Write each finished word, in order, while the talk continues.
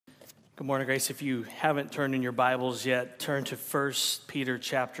Good morning, Grace. If you haven't turned in your Bibles yet, turn to 1 Peter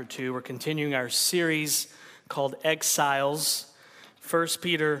chapter 2. We're continuing our series called Exiles. 1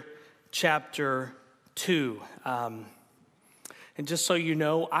 Peter chapter 2. And just so you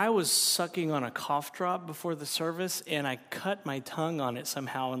know, I was sucking on a cough drop before the service, and I cut my tongue on it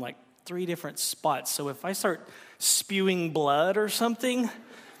somehow in like 3 different spots. So if I start spewing blood or something,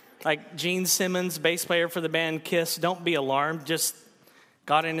 like Gene Simmons, bass player for the band Kiss, don't be alarmed. Just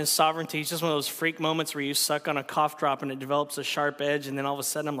God in his sovereignty, it's just one of those freak moments where you suck on a cough drop and it develops a sharp edge, and then all of a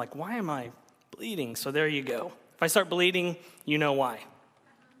sudden I'm like, why am I bleeding? So there you go. If I start bleeding, you know why.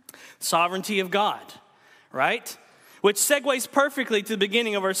 Sovereignty of God, right? Which segues perfectly to the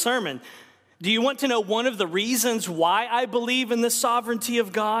beginning of our sermon. Do you want to know one of the reasons why I believe in the sovereignty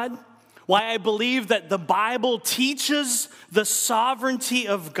of God? Why I believe that the Bible teaches the sovereignty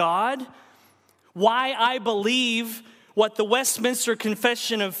of God? Why I believe what the Westminster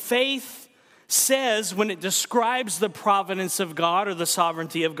Confession of Faith says when it describes the providence of God or the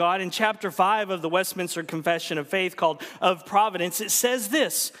sovereignty of God. In chapter 5 of the Westminster Confession of Faith called Of Providence, it says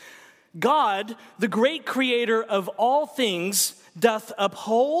this: God, the great creator of all things, doth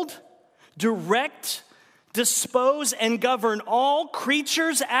uphold, direct, dispose, and govern all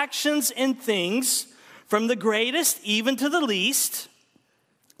creatures, actions, and things, from the greatest even to the least,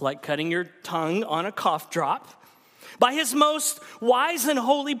 like cutting your tongue on a cough drop, by his most wise and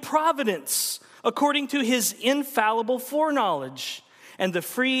holy providence, according to his infallible foreknowledge, and the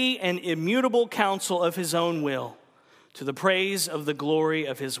free and immutable counsel of his own will, to the praise of the glory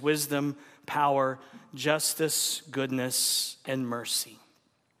of his wisdom, power, justice, goodness, and mercy.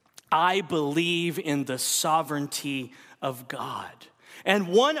 I believe in the sovereignty of God. And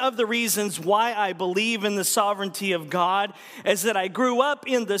one of the reasons why I believe in the sovereignty of God is that I grew up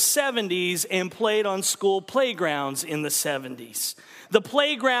in the 70s and played on school playgrounds in the 70s. The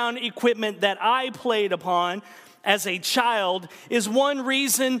playground equipment that I played upon as a child is one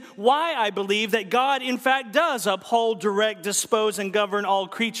reason why I believe that God, in fact, does uphold, direct, dispose, and govern all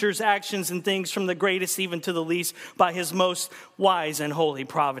creatures, actions, and things, from the greatest even to the least, by his most wise and holy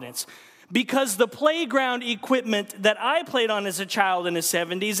providence. Because the playground equipment that I played on as a child in the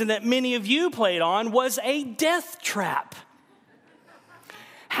 70s and that many of you played on was a death trap.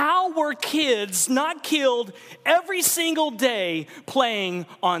 How were kids not killed every single day playing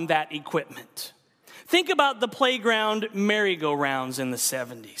on that equipment? Think about the playground merry-go-rounds in the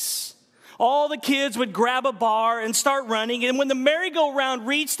 70s. All the kids would grab a bar and start running, and when the merry-go-round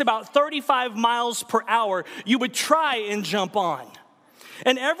reached about 35 miles per hour, you would try and jump on.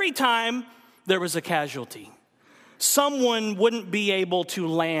 And every time there was a casualty, someone wouldn't be able to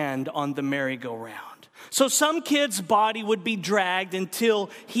land on the merry-go-round. So some kid's body would be dragged until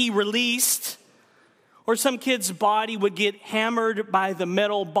he released, or some kid's body would get hammered by the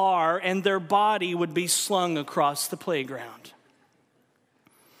metal bar and their body would be slung across the playground.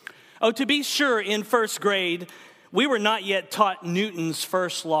 Oh, to be sure, in first grade, we were not yet taught Newton's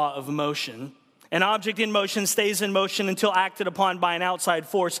first law of motion. An object in motion stays in motion until acted upon by an outside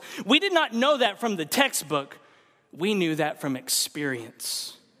force. We did not know that from the textbook. We knew that from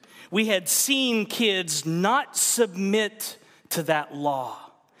experience. We had seen kids not submit to that law.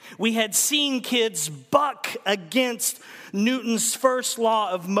 We had seen kids buck against Newton's first law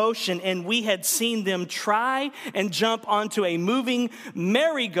of motion, and we had seen them try and jump onto a moving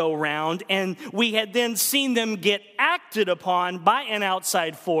merry-go-round, and we had then seen them get acted upon by an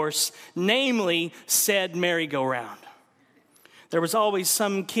outside force, namely said merry-go-round. There was always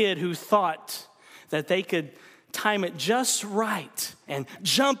some kid who thought that they could time it just right and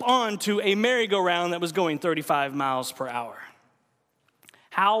jump onto a merry-go-round that was going 35 miles per hour.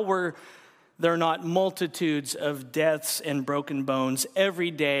 How were there not multitudes of deaths and broken bones every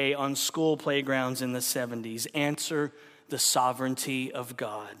day on school playgrounds in the 70s? Answer: the sovereignty of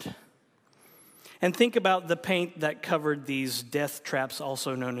God. And think about the paint that covered these death traps,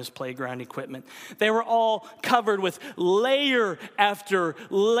 also known as playground equipment. They were all covered with layer after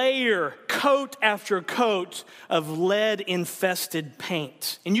layer, coat after coat of lead-infested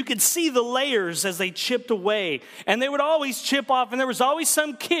paint. And you could see the layers as they chipped away. And they would always chip off, and there was always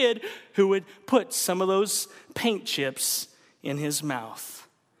some kid who would put some of those paint chips in his mouth.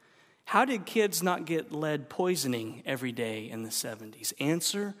 How did kids not get lead poisoning every day in the 70s?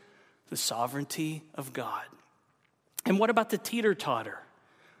 Answer: the sovereignty of God. And what about the teeter-totter,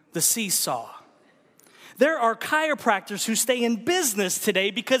 the seesaw? There are chiropractors who stay in business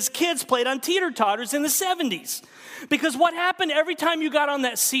today because kids played on teeter-totters in the 70s. Because what happened every time you got on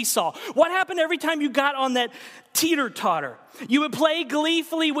that seesaw? What happened every time you got on that teeter-totter? You would play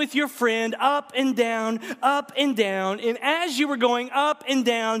gleefully with your friend up and down, up and down. And as you were going up and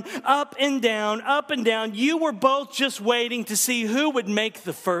down, up and down, up and down, you were both just waiting to see who would make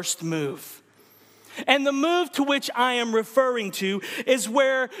the first move. And the move to which I am referring to is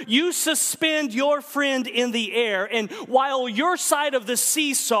where you suspend your friend in the air, and while your side of the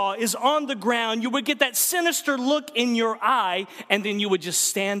seesaw is on the ground, you would get that sinister look in your eye, and then you would just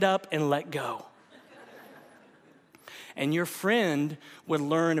stand up and let go. And your friend would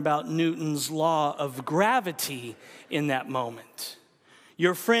learn about Newton's law of gravity in that moment.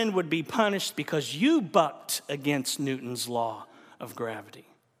 Your friend would be punished because you bucked against Newton's law of gravity.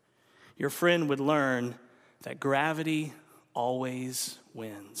 Your friend would learn that gravity always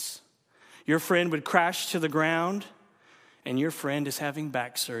wins. Your friend would crash to the ground, and your friend is having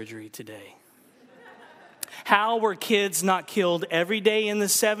back surgery today. How were kids not killed every day in the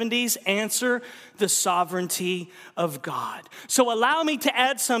 70s? Answer: the sovereignty of God. So allow me to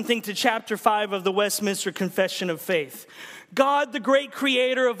add something to chapter 5 of the Westminster Confession of Faith. God, the great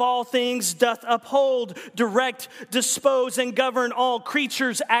creator of all things, doth uphold, direct, dispose, and govern all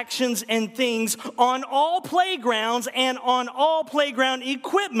creatures, actions, and things on all playgrounds and on all playground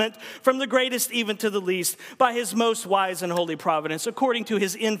equipment, from the greatest even to the least, by his most wise and holy providence, according to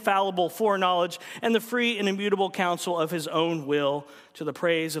his infallible foreknowledge and the free and immutable counsel of his own will, to the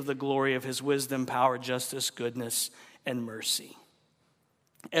praise of the glory of his wisdom, power, justice, goodness, and mercy.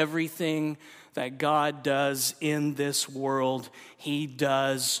 Everything that God does in this world, he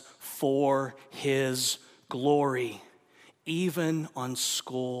does for his glory, even on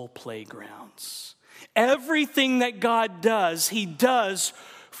school playgrounds. Everything that God does, he does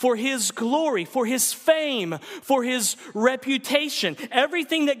for his glory, for his fame, for his reputation.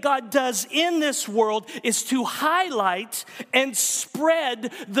 Everything that God does in this world is to highlight and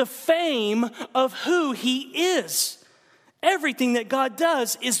spread the fame of who he is. Everything that God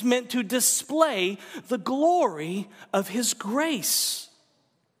does is meant to display the glory of his grace.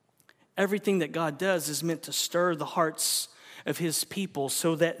 Everything that God does is meant to stir the hearts of his people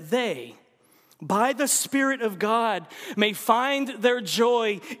so that they, by the Spirit of God, may find their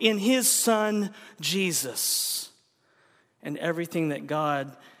joy in his Son, Jesus. And everything that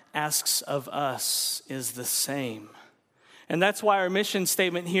God asks of us is the same. And that's why our mission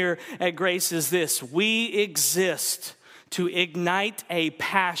statement here at Grace is this: we exist to ignite a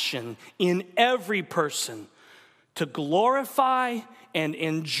passion in every person to glorify and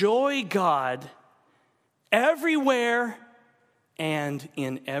enjoy God everywhere and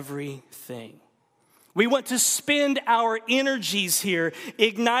in everything. We want to spend our energies here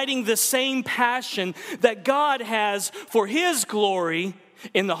igniting the same passion that God has for his glory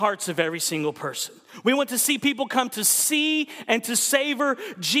in the hearts of every single person. We want to see people come to see and to savor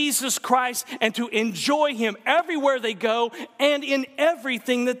Jesus Christ and to enjoy him everywhere they go and in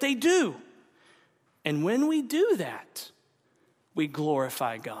everything that they do. And when we do that, we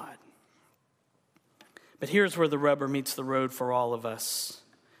glorify God. But here's where the rubber meets the road for all of us.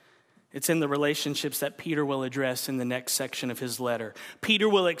 It's in the relationships that Peter will address in the next section of his letter. Peter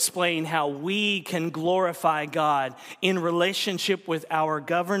will explain how we can glorify God in relationship with our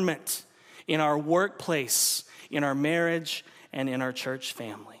government, in our workplace, in our marriage, and in our church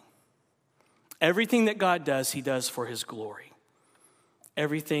family. Everything that God does, he does for his glory.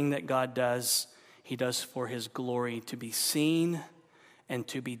 Everything that God does, he does for his glory to be seen and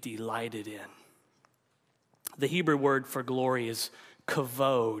to be delighted in. The Hebrew word for glory is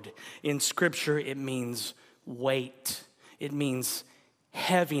kavod. In Scripture, it means weight. It means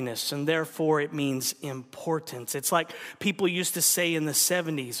heaviness, and therefore it means importance. It's like people used to say in the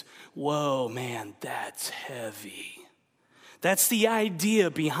 70s, whoa, man, that's heavy. That's the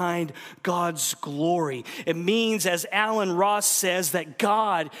idea behind God's glory. It means, as Alan Ross says, that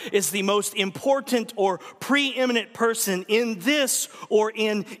God is the most important or preeminent person in this or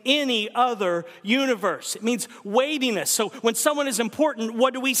in any other universe. It means weightiness. So when someone is important,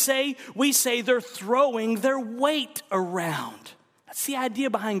 what do we say? We say they're throwing their weight around. That's the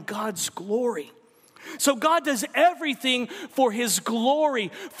idea behind God's glory. So God does everything for his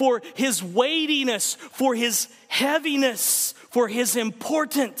glory, for his weightiness, for his heaviness, for his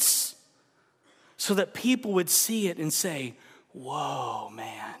importance, so that people would see it and say, whoa,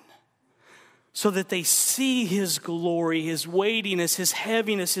 man. So that they see his glory, his weightiness, his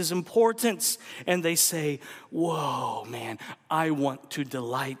heaviness, his importance, and they say, whoa, man, I want to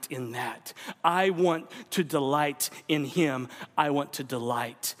delight in that. I want to delight in him. I want to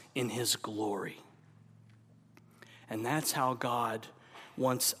delight in his glory. And that's how God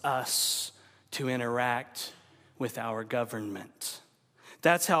wants us to interact with our government.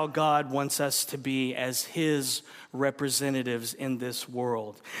 That's how God wants us to be as his representatives in this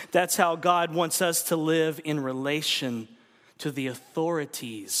world. That's how God wants us to live in relation to the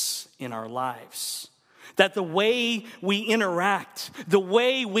authorities in our lives. That the way we interact, the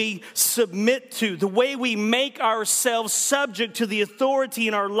way we submit to, the way we make ourselves subject to the authority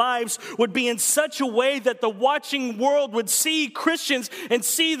in our lives would be in such a way that the watching world would see Christians and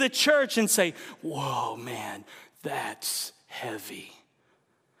see the church and say, whoa, man, that's heavy.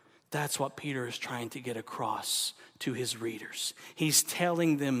 That's what Peter is trying to get across to his readers. He's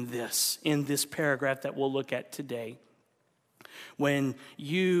telling them this in this paragraph that we'll look at today. When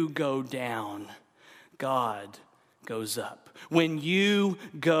you go down, God goes up. When you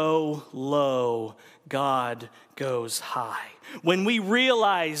go low, God goes high. When we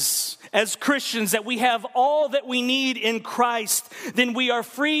realize as Christians that we have all that we need in Christ, then we are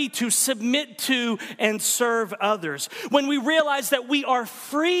free to submit to and serve others. When we realize that we are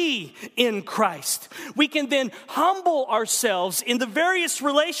free in Christ, we can then humble ourselves in the various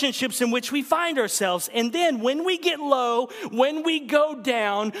relationships in which we find ourselves. And then when we get low, when we go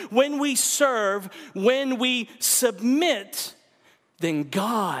down, when we serve, when we submit, then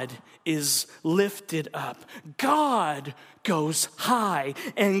God is lifted up. God goes high,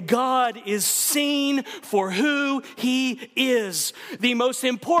 and God is seen for who he is, the most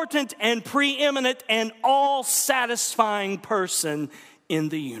important and preeminent and all-satisfying person in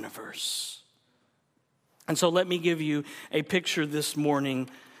the universe. And so let me give you a picture this morning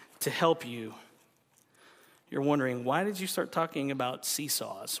to help you. You're wondering, why did you start talking about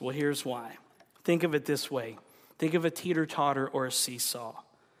seesaws? Well, here's why. Think of it this way. Think of a teeter-totter or a seesaw.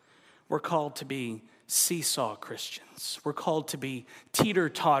 We're called to be seesaw Christians. We're called to be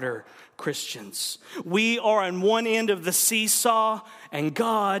teeter-totter Christians. We are on one end of the seesaw, and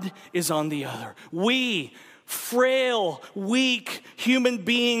God is on the other. We, frail, weak human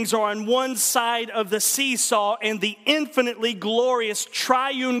beings, are on one side of the seesaw, and the infinitely glorious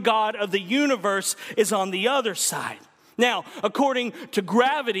triune God of the universe is on the other side. Now, according to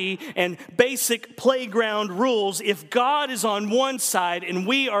gravity and basic playground rules, if God is on one side and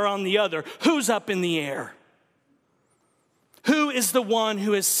we are on the other, who's up in the air? Who is the one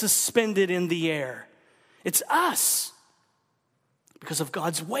who is suspended in the air? It's us, because of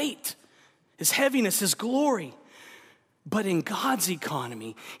God's weight, his heaviness, his glory. But in God's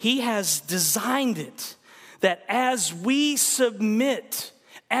economy, he has designed it that as we submit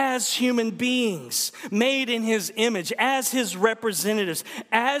as human beings made in his image, as his representatives,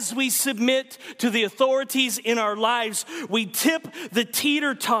 as we submit to the authorities in our lives, we tip the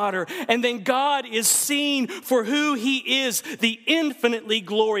teeter-totter, and then God is seen for who he is, the infinitely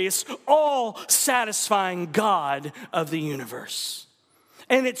glorious, all-satisfying God of the universe.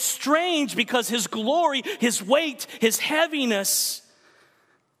 And it's strange because his glory, his weight, his heaviness,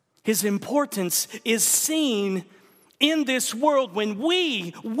 his importance is seen in this world when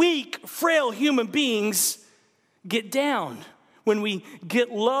we, weak, frail human beings, get down, when we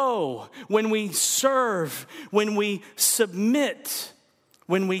get low, when we serve, when we submit,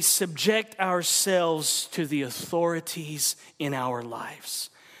 when we subject ourselves to the authorities in our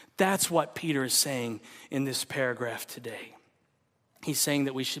lives. That's what Peter is saying in this paragraph today. He's saying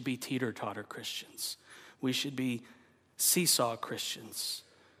that we should be teeter-totter Christians. We should be seesaw Christians,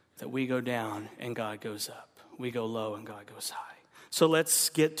 that we go down and God goes up. We go low and God goes high. So let's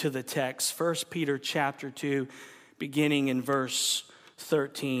get to the text. 1 Peter chapter 2, beginning in verse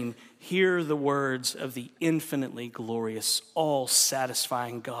 13. Hear the words of the infinitely glorious,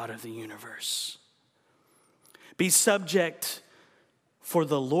 all-satisfying God of the universe. Be subject for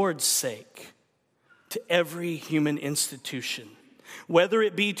the Lord's sake to every human institution, whether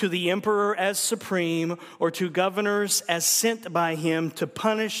it be to the emperor as supreme or to governors as sent by him to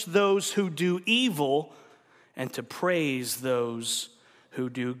punish those who do evil and to praise those who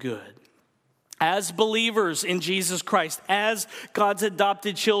do good. As believers in Jesus Christ, as God's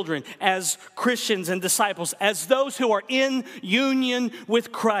adopted children, as Christians and disciples, as those who are in union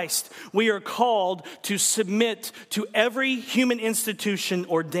with Christ, we are called to submit to every human institution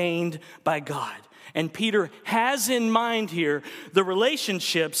ordained by God. And Peter has in mind here the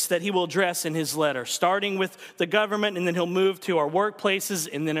relationships that he will address in his letter, starting with the government, and then he'll move to our workplaces,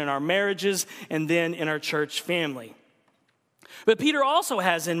 and then in our marriages, and then in our church family. But Peter also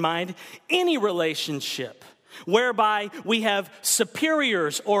has in mind any relationship whereby we have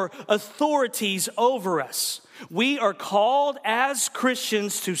superiors or authorities over us. We are called as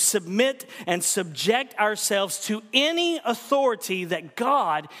Christians to submit and subject ourselves to any authority that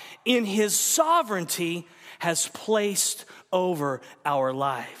God, in his sovereignty, has placed over our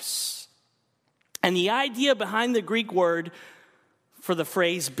lives. And the idea behind the Greek word for the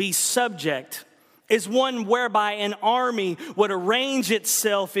phrase be subject is one whereby an army would arrange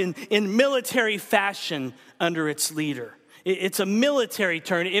itself in military fashion under its leader. It's a military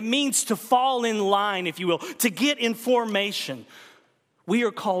term. It means to fall in line, if you will, to get in formation. We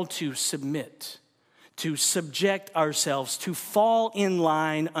are called to submit, to subject ourselves, to fall in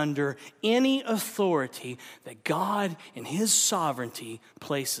line under any authority that God in His sovereignty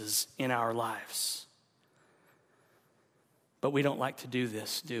places in our lives. But we don't like to do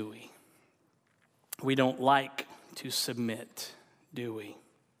this, do we? We don't like to submit, do we?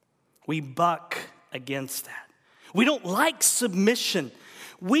 We buck against that. We don't like submission.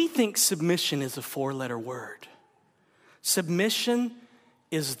 We think submission is a 4-letter word. Submission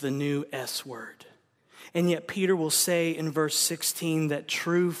is the new S word. And yet Peter will say in verse 16 that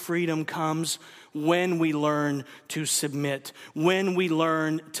true freedom comes when we learn to submit, when we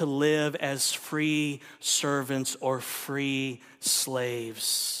learn to live as free servants or free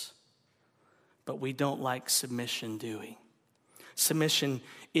slaves. But we don't like submission, do we? Submission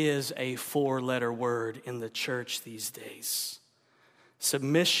is a 4-letter word in the church these days.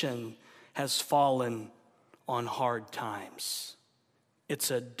 Submission has fallen on hard times.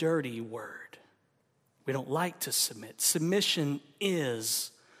 It's a dirty word. We don't like to submit. Submission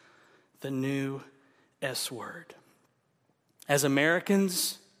is the new S word. As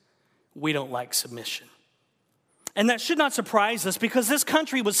Americans, we don't like submission. And that should not surprise us because this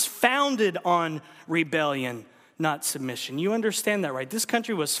country was founded on rebellion, not submission. You understand that, right? This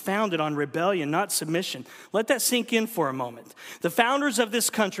country was founded on rebellion, not submission. Let that sink in for a moment. The founders of this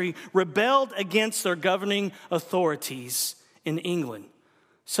country rebelled against their governing authorities in England.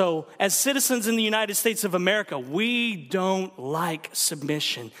 So, as citizens in the United States of America, we don't like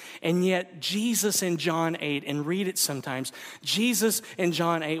submission. And yet, Jesus in John 8, and read it sometimes, Jesus in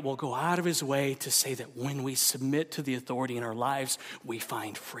John 8 will go out of his way to say that when we submit to the authority in our lives, we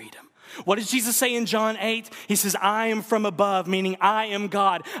find freedom. What does Jesus say in John 8? He says, I am from above, meaning I am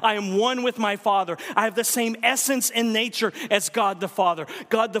God. I am one with my Father. I have the same essence and nature as God the Father.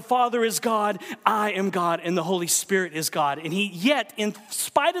 God the Father is God. I am God, and the Holy Spirit is God. And yet, in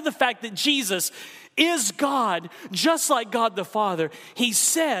spite of the fact that Jesus is God, just like God the Father, he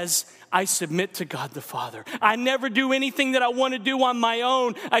says, I submit to God the Father. I never do anything that I want to do on my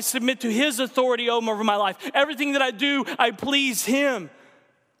own. I submit to his authority over my life. Everything that I do, I please him.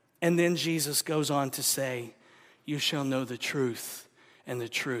 And then Jesus goes on to say, you shall know the truth, and the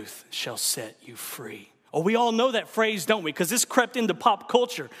truth shall set you free. Oh, we all know that phrase, don't we? Because this crept into pop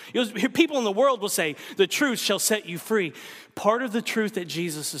culture. People in the world will say, the truth shall set you free. Part of the truth that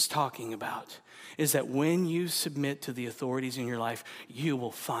Jesus is talking about is that when you submit to the authorities in your life, you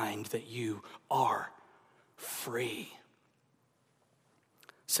will find that you are free.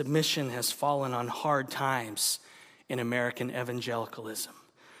 Submission has fallen on hard times in American evangelicalism.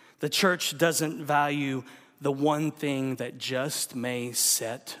 The church doesn't value the one thing that just may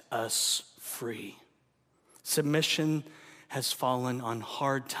set us free. Submission has fallen on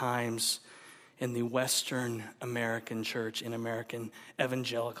hard times in the Western American church, in American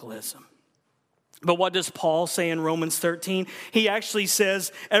evangelicalism. But what does Paul say in Romans 13? He actually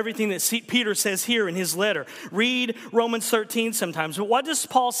says everything that Peter says here in his letter. Read Romans 13 sometimes. But what does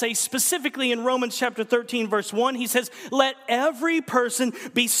Paul say specifically in Romans chapter 13, verse 1? He says, let every person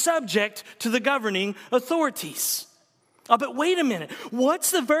be subject to the governing authorities. But wait a minute.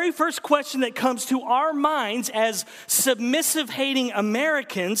 What's the very first question that comes to our minds as submissive, hating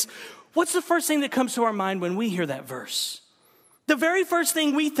Americans? What's the first thing that comes to our mind when we hear that verse? The very first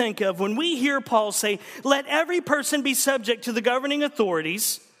thing we think of when we hear Paul say, let every person be subject to the governing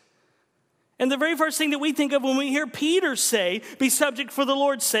authorities, and the very first thing that we think of when we hear Peter say, be subject for the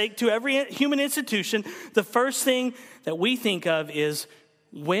Lord's sake to every human institution, the first thing that we think of is,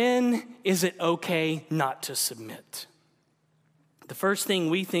 when is it okay not to submit? The first thing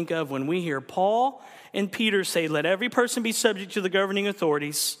we think of when we hear Paul and Peter say, let every person be subject to the governing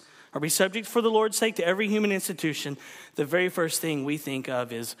authorities, or be subject for the Lord's sake to every human institution, the very first thing we think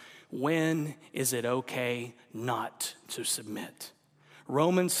of is, when is it okay not to submit?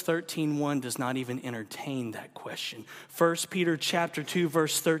 Romans 13:1 does not even entertain that question. 1 Peter chapter 2,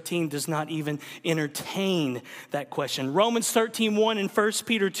 verse 13 does not even entertain that question. Romans 13:1 and 1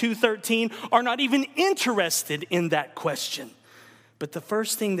 Peter 2:13 are not even interested in that question. But the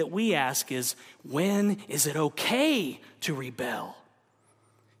first thing that we ask is, when is it okay to rebel?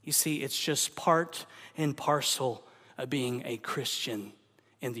 You see, it's just part and parcel of being a Christian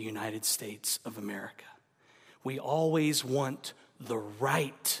in the United States of America. We always want the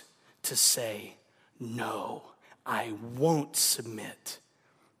right to say no, I won't submit.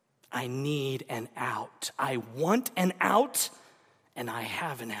 I need an out. I want an out, and I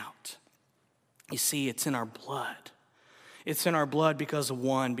have an out. You see, it's in our blood. It's in our blood because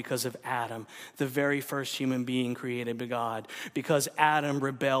of Adam, the very first human being created by God. Because Adam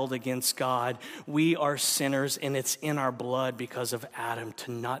rebelled against God, we are sinners, and it's in our blood because of Adam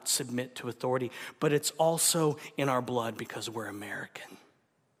to not submit to authority. But it's also in our blood because we're American.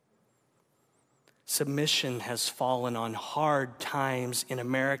 Submission has fallen on hard times in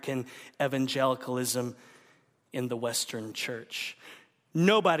American evangelicalism in the Western church.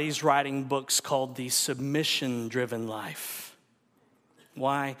 Nobody's writing books called The Submission-Driven Life.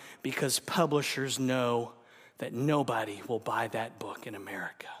 Why? Because publishers know that nobody will buy that book in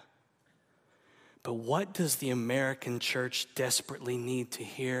America. But what does the American church desperately need to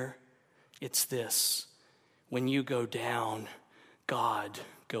hear? It's this: when you go down, God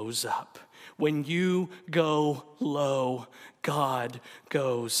goes up. When you go low, God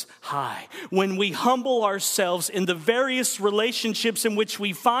goes high. When we humble ourselves in the various relationships in which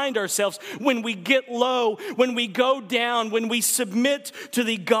we find ourselves, when we get low, when we go down, when we submit to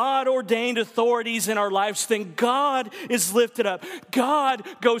the God-ordained authorities in our lives, then God is lifted up. God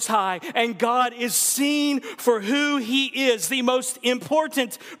goes high, and God is seen for who He is, the most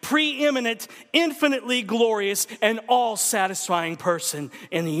important, preeminent, infinitely glorious, and all-satisfying person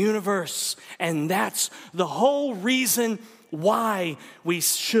in the universe. And that's the whole reason why we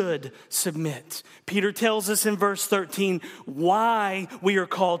should submit. Peter tells us in verse 13 why we are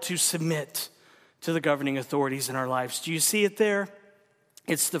called to submit to the governing authorities in our lives. Do you see it there?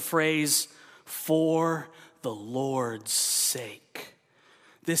 It's the phrase, "for the Lord's sake."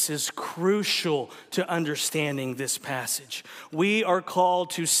 This is crucial to understanding this passage. We are called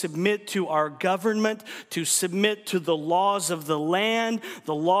to submit to our government, to submit to the laws of the land,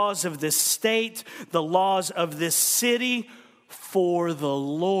 the laws of this state, the laws of this city, for the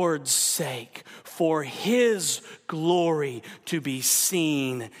Lord's sake, for His glory to be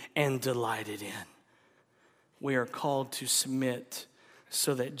seen and delighted in. We are called to submit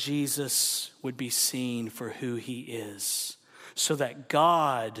so that Jesus would be seen for who He is, so that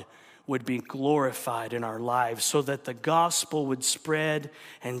God would be glorified in our lives, so that the gospel would spread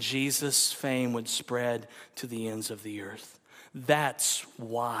and Jesus' fame would spread to the ends of the earth. That's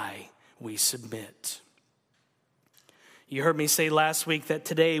why we submit. You heard me say last week that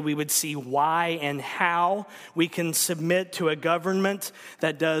today we would see why and how we can submit to a government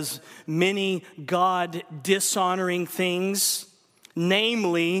that does many God-dishonoring things,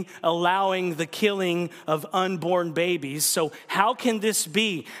 namely allowing the killing of unborn babies. So how can this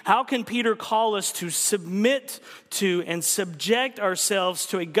be? How can Peter call us to submit to and subject ourselves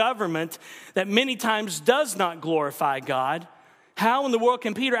to a government that many times does not glorify God? How in the world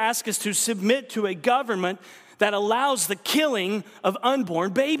can Peter ask us to submit to a government that allows the killing of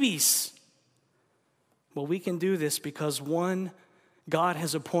unborn babies? Well, we can do this because, one, God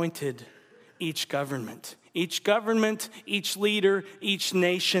has appointed each government. Each government, each leader, each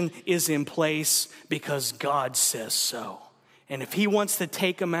nation is in place because God says so. And if He wants to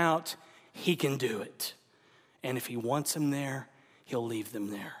take them out, He can do it. And if He wants them there, He'll leave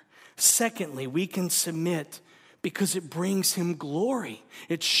them there. Secondly, we can submit because it brings Him glory.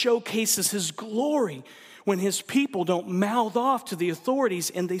 It showcases His glory when His people don't mouth off to the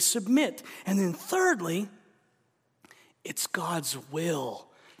authorities and they submit. And then thirdly, it's God's will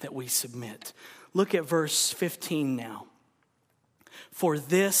that we submit. Look at verse 15 now. For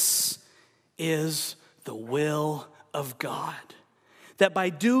this is the will of God, that by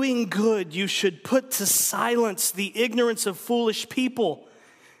doing good you should put to silence the ignorance of foolish people.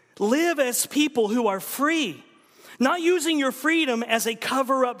 Live as people who are free, not using your freedom as a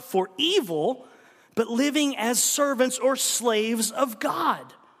cover-up for evil, but living as servants or slaves of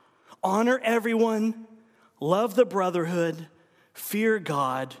God. Honor everyone, love the brotherhood, fear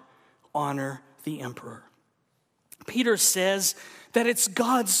God, honor the emperor. Peter says that it's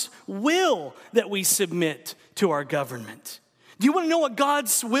God's will that we submit to our government. Do you want to know what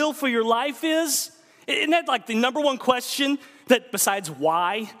God's will for your life is? Isn't that like the number one question that, besides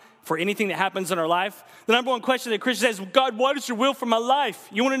why, for anything that happens in our life, the number one question that Christian says, God, what is your will for my life?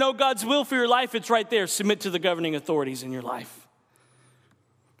 You want to know God's will for your life? It's right there. Submit to the governing authorities in your life.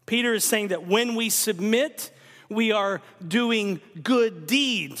 Peter is saying that when we submit, we are doing good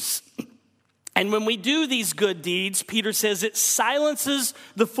deeds. And when we do these good deeds, Peter says it silences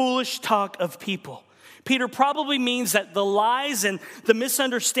the foolish talk of people. Peter probably means that the lies and the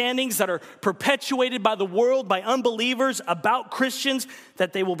misunderstandings that are perpetuated by the world, by unbelievers about Christians,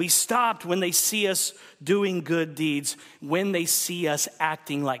 that they will be stopped when they see us doing good deeds, when they see us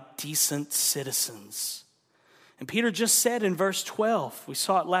acting like decent citizens. And Peter just said in verse 12, we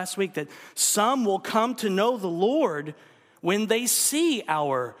saw it last week, that some will come to know the Lord when they see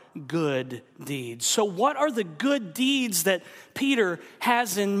our good deeds. So what are the good deeds that Peter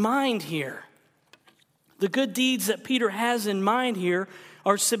has in mind here? The good deeds that Peter has in mind here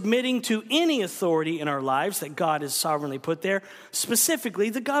are submitting to any authority in our lives that God has sovereignly put there, specifically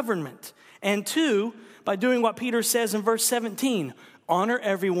the government. And two, by doing what Peter says in verse 17, honor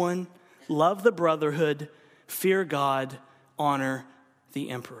everyone, love the brotherhood, fear God, honor the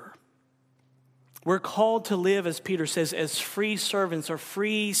emperor. We're called to live, as Peter says, as free servants or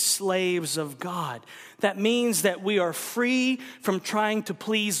free slaves of God. That means that we are free from trying to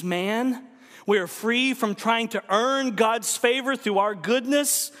please man. We are free from trying to earn God's favor through our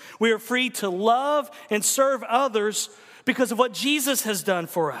goodness. We are free to love and serve others because of what Jesus has done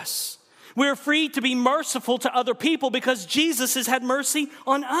for us. We are free to be merciful to other people because Jesus has had mercy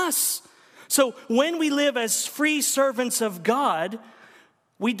on us. So when we live as free servants of God,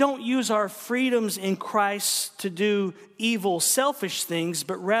 we don't use our freedoms in Christ to do evil, selfish things,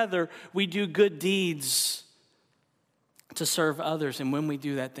 but rather we do good deeds to serve others. And when we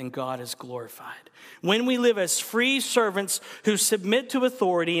do that, then God is glorified. When we live as free servants who submit to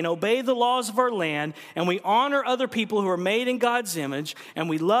authority and obey the laws of our land, and we honor other people who are made in God's image, and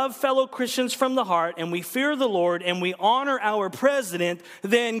we love fellow Christians from the heart, and we fear the Lord, and we honor our president,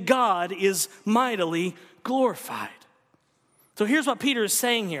 then God is mightily glorified. So here's what Peter is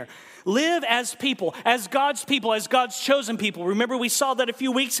saying here. Live as people, as God's chosen people. Remember, we saw that a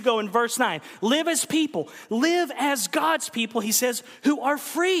few weeks ago in verse 9. Live as people. Live as God's people, he says, who are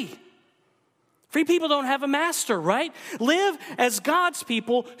free. Free people don't have a master, right? Live as God's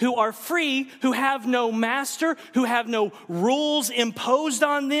people who are free, who have no master, who have no rules imposed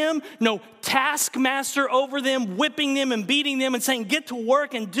on them, no taskmaster over them, whipping them and beating them and saying, get to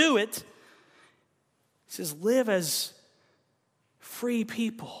work and do it. He says, live as free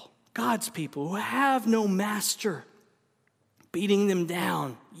people. God's people who have no master, beating them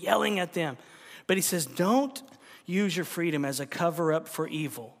down, yelling at them. But he says, don't use your freedom as a cover-up for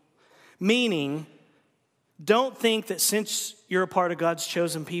evil. Meaning, don't think that since you're a part of God's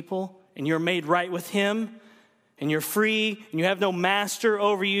chosen people and you're made right with him and you're free and you have no master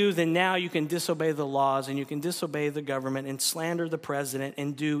over you, then now you can disobey the laws and you can disobey the government and slander the president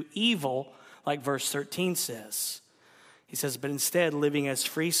and do evil, like verse 13 says. He says, but instead, living as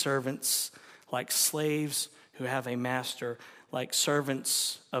free servants, like slaves who have a master, like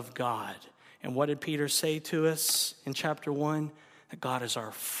servants of God. And what did Peter say to us in chapter 1? That God is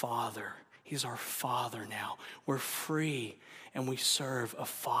our Father. He's our Father now. We're free and we serve a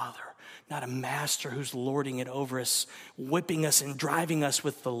Father, not a master who's lording it over us, whipping us and driving us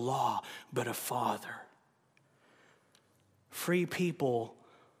with the law, but a Father. Free people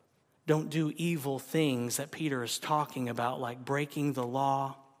don't do evil things that Peter is talking about, like breaking the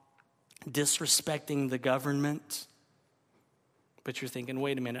law, disrespecting the government. But you're thinking,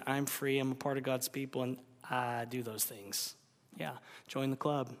 wait a minute, I'm free, I'm a part of God's people, and I do those things. Yeah, join the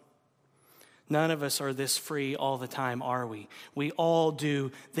club. None of us are this free all the time, are we? We all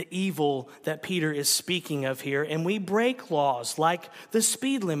do the evil that Peter is speaking of here, and we break laws like the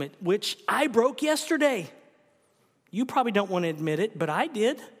speed limit, which I broke yesterday. You probably don't want to admit it, but I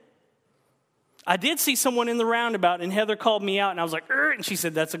did. I did see someone in the roundabout, and Heather called me out, and I was like, and she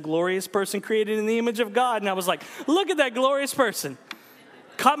said, that's a glorious person created in the image of God. And I was like, look at that glorious person.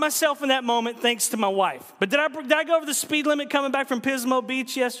 Caught myself in that moment thanks to my wife. But did I go over the speed limit coming back from Pismo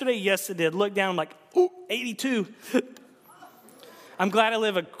Beach yesterday? Yes, I did. Looked down, I'm like, 82. I'm glad I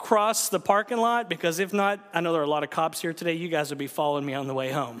live across the parking lot, because if not, I know there are a lot of cops here today. You guys would be following me on the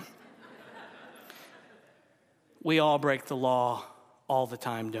way home. We all break the law all the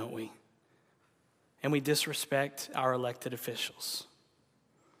time, don't we? And we disrespect our elected officials.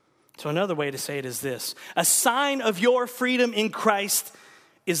 So another way to say it is this. A sign of your freedom in Christ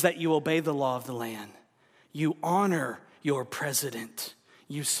is that you obey the law of the land. You honor your president.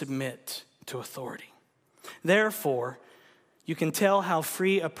 You submit to authority. Therefore, you can tell how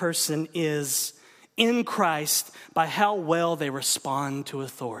free a person is in Christ by how well they respond to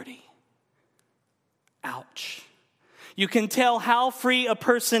authority. Ouch. You can tell how free a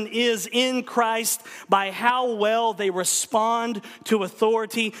person is in Christ by how well they respond to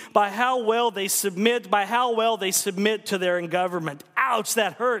authority, by how well they submit to their government. Ouch,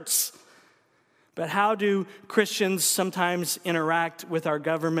 that hurts. But how do Christians sometimes interact with our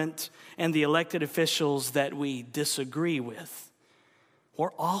government and the elected officials that we disagree with?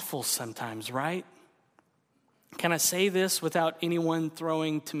 We're awful sometimes, right? Can I say this without anyone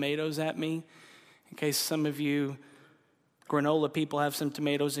throwing tomatoes at me? In case some of you granola people have some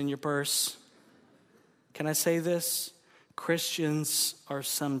tomatoes in your purse. Can I say this? Christians are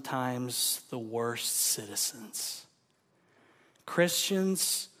sometimes the worst citizens.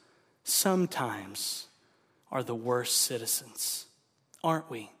 Christians sometimes are the worst citizens, aren't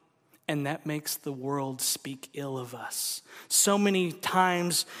we? And that makes the world speak ill of us. So many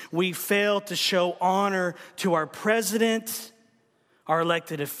times we fail to show honor to our president, our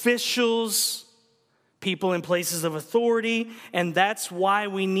elected officials, people in places of authority, and that's why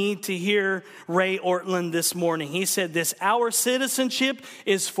we need to hear Ray Ortlund this morning. He said this, our citizenship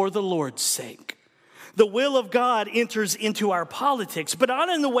is for the Lord's sake. The will of God enters into our politics, but not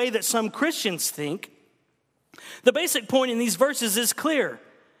in the way that some Christians think. The basic point in these verses is clear.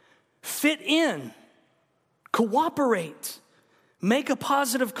 Fit in, cooperate, make a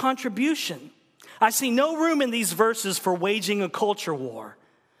positive contribution. I see no room in these verses for waging a culture war.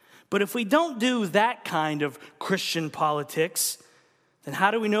 But if we don't do that kind of Christian politics, then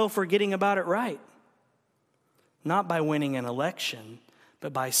how do we know if we're getting about it right? Not by winning an election,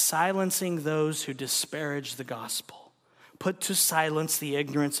 but by silencing those who disparage the gospel. Put to silence the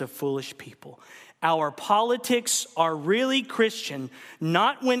ignorance of foolish people. Our politics are really Christian,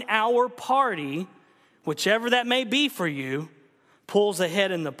 not when our party, whichever that may be for you, pulls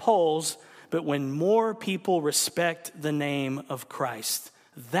ahead in the polls, but when more people respect the name of Christ.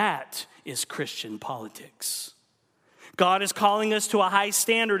 That is Christian politics. God is calling us to a high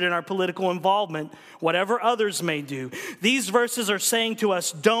standard in our political involvement, whatever others may do. These verses are saying to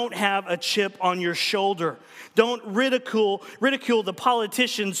us, don't have a chip on your shoulder. Don't ridicule the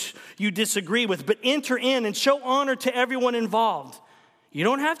politicians you disagree with, but enter in and show honor to everyone involved. You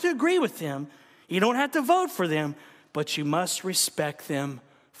don't have to agree with them. You don't have to vote for them, but you must respect them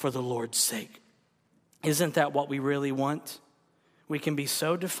for the Lord's sake. Isn't that what we really want? We can be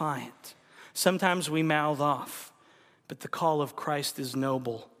so defiant. Sometimes we mouth off. But the call of Christ is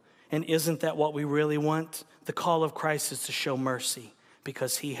noble. And isn't that what we really want? The call of Christ is to show mercy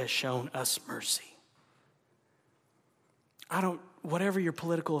because he has shown us mercy. Whatever your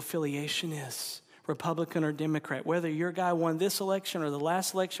political affiliation is, Republican or Democrat, whether your guy won this election or the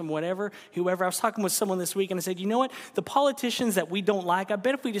last election, whoever. I was talking with someone this week and I said, you know what? The politicians that we don't like, I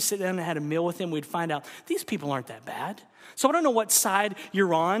bet if we just sit down and had a meal with them, we'd find out these people aren't that bad. So I don't know what side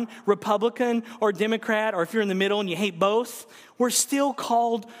you're on, Republican or Democrat, or if you're in the middle and you hate both. We're still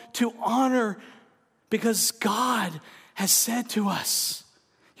called to honor because God has said to us,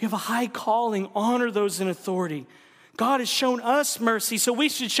 you have a high calling, honor those in authority. God has shown us mercy, so we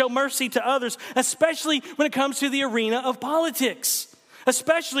should show mercy to others, especially when it comes to the arena of politics.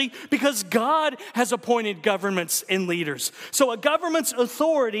 Especially because God has appointed governments and leaders. So a government's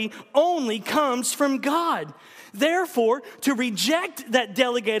authority only comes from God. Therefore, to reject that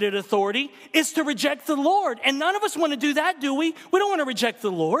delegated authority is to reject the Lord. And none of us want to do that, do we? We don't want to reject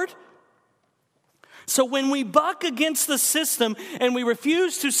the Lord. So when we buck against the system and we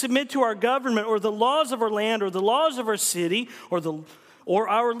refuse to submit to our government or the laws of our land or the laws of our city or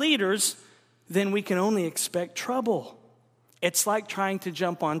our leaders, then we can only expect trouble. It's like trying to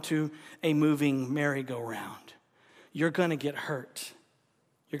jump onto a moving merry-go-round. You're going to get hurt.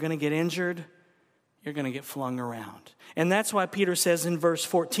 You're going to get injured. You're going to get flung around. And that's why Peter says in verse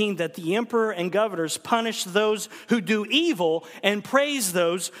 14 that the emperor and governors punish those who do evil and praise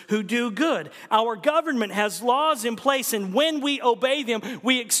those who do good. Our government has laws in place, and when we obey them,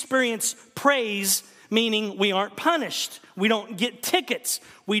 we experience praise, meaning we aren't punished. We don't get tickets.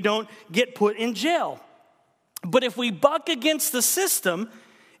 We don't get put in jail. But if we buck against the system,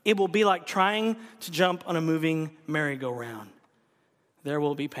 it will be like trying to jump on a moving merry-go-round. There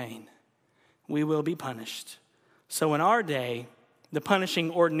will be pain. We will be punished. So in our day, the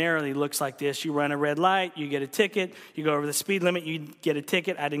punishing ordinarily looks like this. You run a red light, you get a ticket. You go over the speed limit, you get a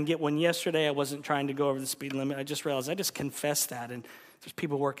ticket. I didn't get one yesterday. I wasn't trying to go over the speed limit. I just realized I just confessed that. And there's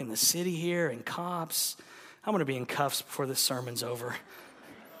people working the city here and cops. I'm going to be in cuffs before this sermon's over.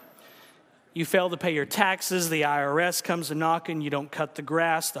 You fail to pay your taxes, the IRS comes a knocking, you don't cut the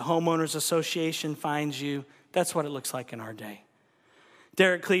grass, the homeowners association finds you. That's what it looks like in our day.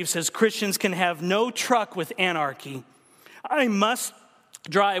 Derek Cleave says, Christians can have no truck with anarchy. I must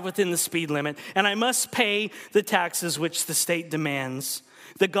drive within the speed limit, and I must pay the taxes which the state demands.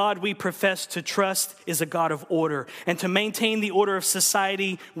 The God we profess to trust is a God of order, and to maintain the order of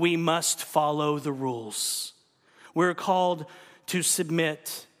society, we must follow the rules. We're called to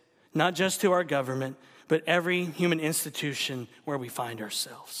submit not just to our government, but every human institution where we find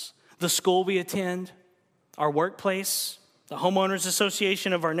ourselves. The school we attend, our workplace, the homeowners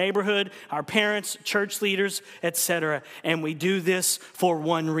association of our neighborhood, our parents, church leaders, etc. And we do this for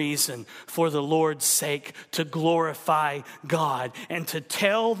one reason, for the Lord's sake, to glorify God and to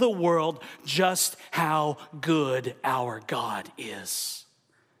tell the world just how good our God is.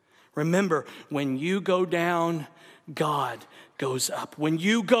 Remember, when you go down, God goes up. When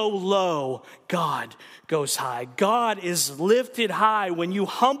you go low, God goes high. God is lifted high when you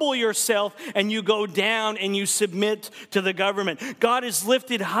humble yourself and you go down and you submit to the government. God is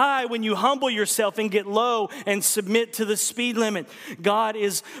lifted high when you humble yourself and get low and submit to the speed limit. God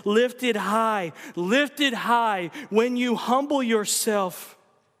is lifted high when you humble yourself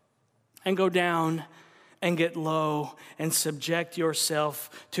and go down and get low and subject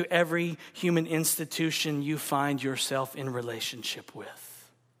yourself to every human institution you find yourself in relationship with.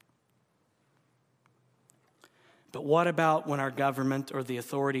 But what about when our government or the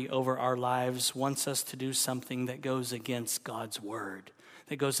authority over our lives wants us to do something that goes against God's word,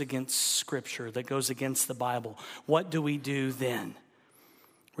 that goes against Scripture, that goes against the Bible? What do we do then?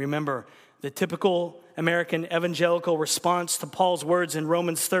 Remember, the typical American evangelical response to Paul's words in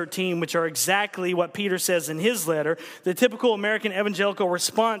Romans 13, which are exactly what Peter says in his letter, the typical American evangelical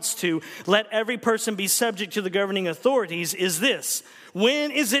response to let every person be subject to the governing authorities is this: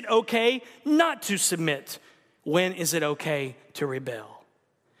 when is it okay not to submit? When is it okay to rebel?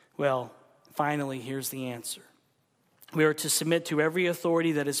 Well, finally, here's the answer. We are to submit to every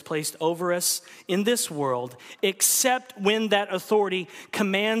authority that is placed over us in this world, except when that authority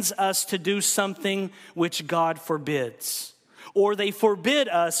commands us to do something which God forbids, or they forbid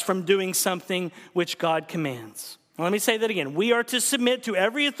us from doing something which God commands. Now, let me say that again. We are to submit to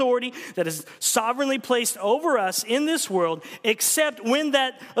every authority that is sovereignly placed over us in this world, except when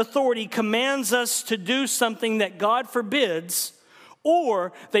that authority commands us to do something that God forbids,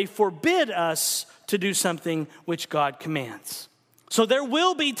 or they forbid us to do something which God commands. So there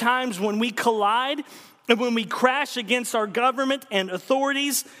will be times when we collide and when we crash against our government and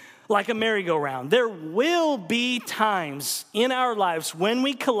authorities like a merry-go-round. There will be times in our lives when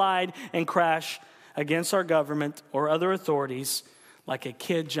we collide and crash against our government or other authorities like a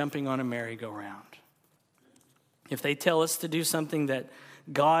kid jumping on a merry-go-round. If they tell us to do something that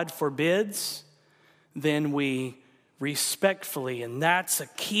God forbids, then we respectfully, and that's a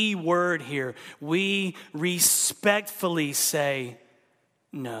key word here, we respectfully say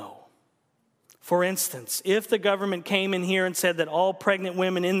no. For instance, if the government came in here and said that all pregnant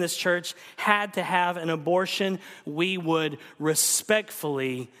women in this church had to have an abortion, we would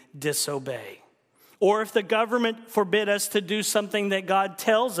respectfully disobey. Or if the government forbid us to do something that God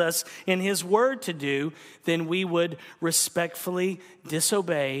tells us in His Word to do, then we would respectfully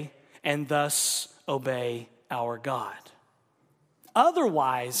disobey and thus obey our God.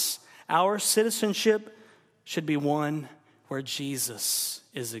 Otherwise, our citizenship should be one where Jesus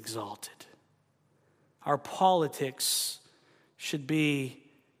is exalted. Our politics should be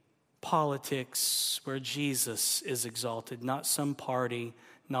politics where Jesus is exalted, not some party,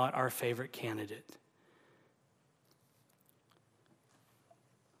 not our favorite candidate.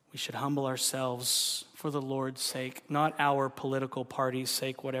 We should humble ourselves for the Lord's sake, not our political party's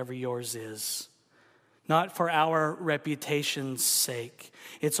sake, whatever yours is. Not for our reputation's sake.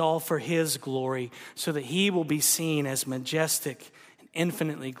 It's all for His glory, so that He will be seen as majestic and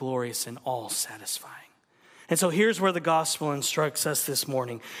infinitely glorious and all satisfying. And so here's where the gospel instructs us this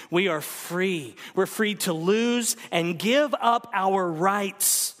morning. We are free. We're free to lose and give up our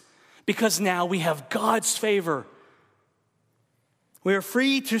rights because now we have God's favor. We are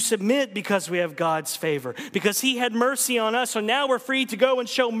free to submit because we have God's favor, because He had mercy on us. So now we're free to go and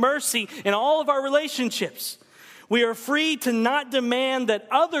show mercy in all of our relationships. We are free to not demand that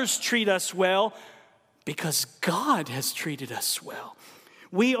others treat us well because God has treated us well.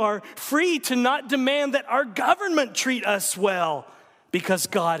 We are free to not demand that our government treat us well because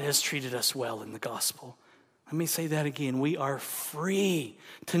God has treated us well in the gospel. Let me say that again. We are free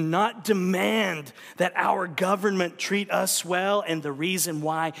to not demand that our government treat us well. And the reason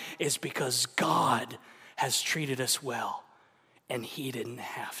why is because God has treated us well and He didn't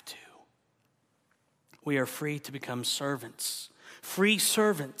have to. We are free to become servants. Free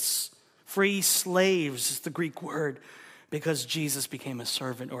slaves is the Greek word, because Jesus became a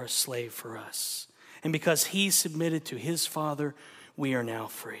servant or a slave for us. And because He submitted to His Father, we are now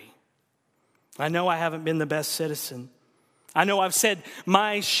free. I know I haven't been the best citizen. I know I've said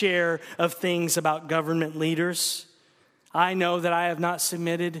my share of things about government leaders. I know that I have not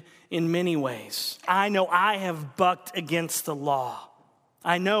submitted in many ways. I know I have bucked against the law.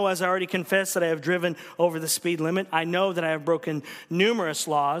 I know, as I already confessed, that I have driven over the speed limit. I know that I have broken numerous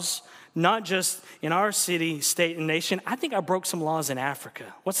laws, not just in our city, state, and nation. I think I broke some laws in Africa.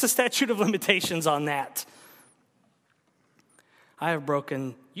 What's the statute of limitations on that? I have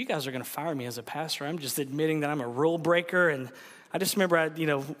broken, you guys are going to fire me as a pastor. I'm just admitting that I'm a rule breaker. And I just remember,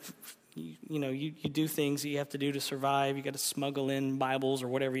 you do things that you have to do to survive. You got to smuggle in Bibles or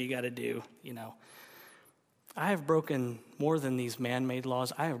whatever you got to do, I have broken more than these man-made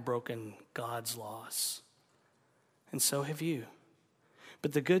laws. I have broken God's laws. And so have you.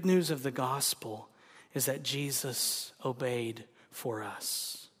 But the good news of the gospel is that Jesus obeyed for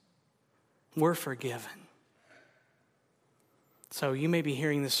us. We're forgiven. So you may be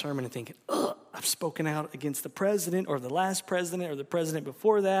hearing this sermon and thinking, I've spoken out against the president or the last president or the president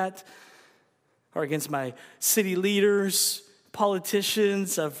before that, or against my city leaders,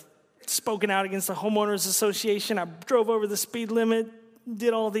 politicians. I've spoken out against the homeowners association. I drove over the speed limit,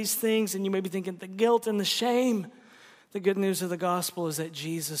 did all these things. And you may be thinking, the guilt and the shame. The good news of the gospel is that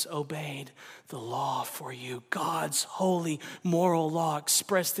Jesus obeyed the law for you. God's holy moral law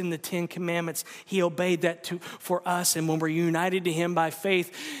expressed in the 10 Commandments. He obeyed that for us. And when we're united to him by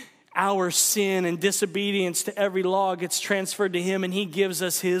faith, our sin and disobedience to every law gets transferred to him, and he gives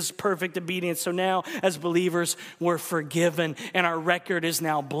us his perfect obedience. So now, as believers, we're forgiven, and our record is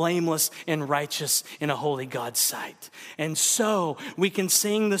now blameless and righteous in a holy God's sight. And so we can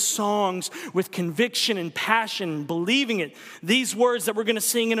sing the songs with conviction and passion, believing it. These words that we're going to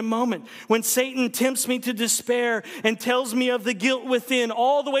sing in a moment. When Satan tempts me to despair and tells me of the guilt within,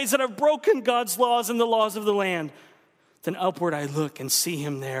 all the ways that I've broken God's laws and the laws of the land, then upward I look and see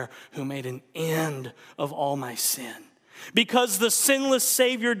him there who made an end of all my sin. Because the sinless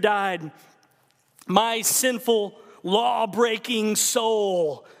Savior died, my sinful, law-breaking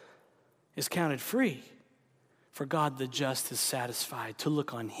soul is counted free. For God the just is satisfied to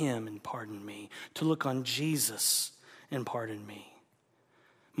look on him and pardon me, to look on Jesus and pardon me.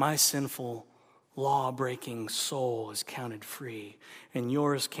 My sinful, law-breaking soul is counted free, and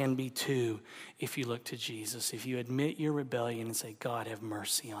yours can be too if you look to Jesus, if you admit your rebellion and say, God, have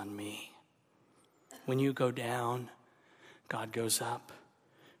mercy on me. When you go down, God goes up.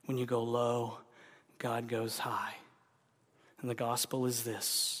 When you go low, God goes high. And the gospel is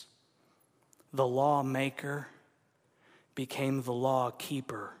this: the lawmaker became the law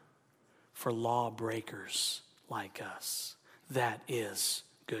keeper for lawbreakers like us. That is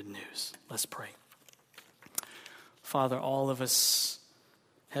good news. Let's pray. Father, all of us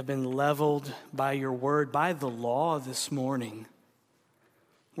have been leveled by your word, by the law this morning.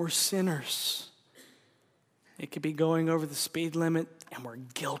 We're sinners. It could be going over the speed limit, and we're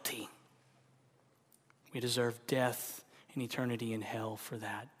guilty. We deserve death and eternity in hell for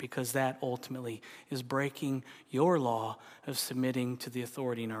that, because that ultimately is breaking your law of submitting to the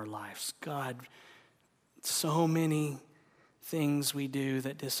authority in our lives. God, so many things we do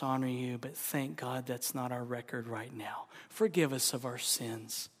that dishonor you, but thank God that's not our record right now. Forgive us of our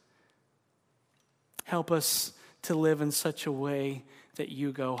sins. Help us to live in such a way that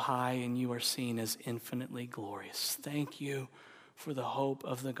you go high and you are seen as infinitely glorious. Thank you for the hope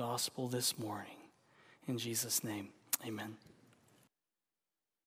of the gospel this morning. In Jesus' name, amen.